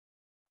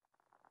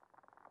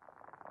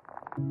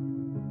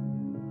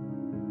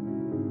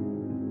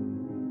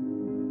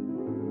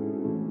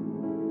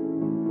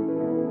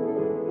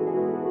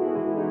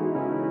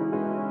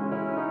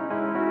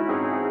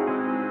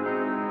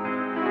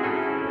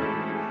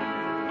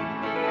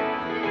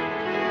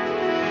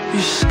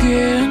Your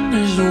skin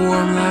is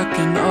warm like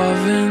an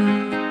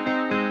oven.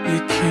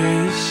 Your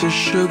kiss is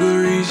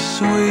sugary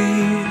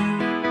sweet.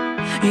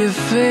 Your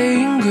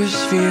fingers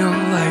feel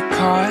like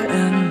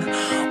cotton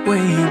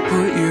when you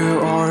put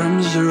your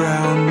arms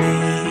around me.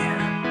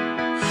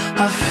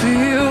 I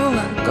feel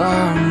like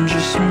I'm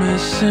just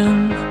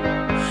missing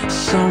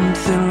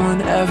something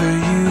whenever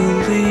you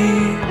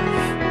leave.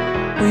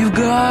 We've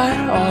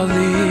got all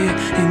the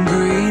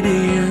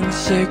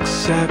ingredients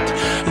except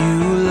you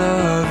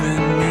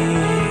loving me.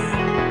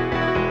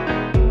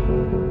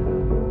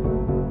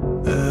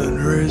 And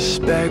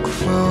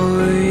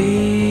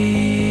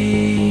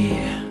respectfully,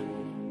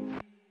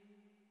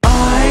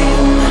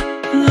 I'm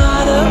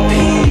not a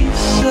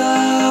piece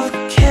of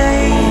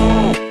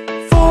cake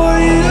for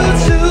you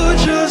to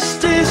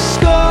just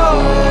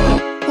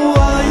discard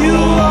while you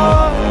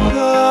walk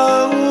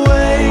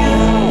away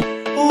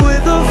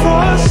with the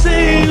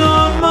frosting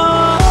on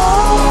my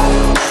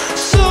heart.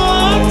 So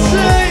I'm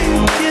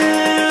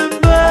taking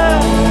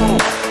back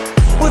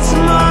what's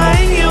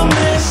mine. You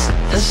miss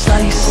the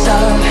slice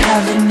of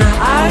heaven that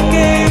I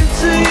gave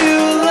to you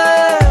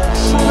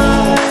last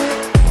night.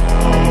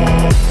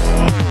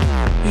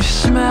 You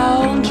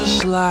smell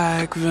just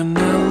like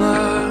vanilla.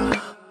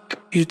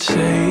 You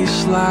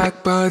taste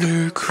like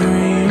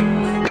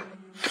buttercream.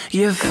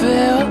 You're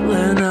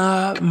filling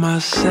up my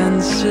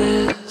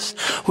senses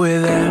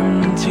with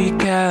empty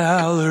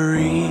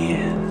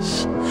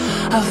calories.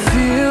 I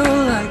feel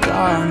like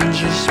I'm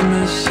just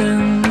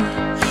missing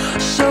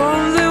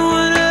something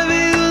whenever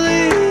you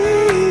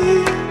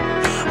leave.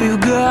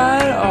 We've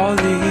got all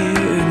the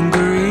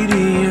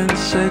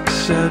ingredients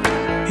except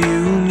you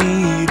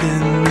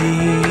needing me.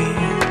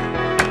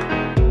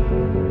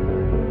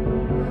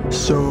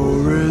 So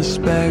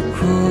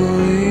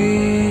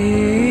respectfully,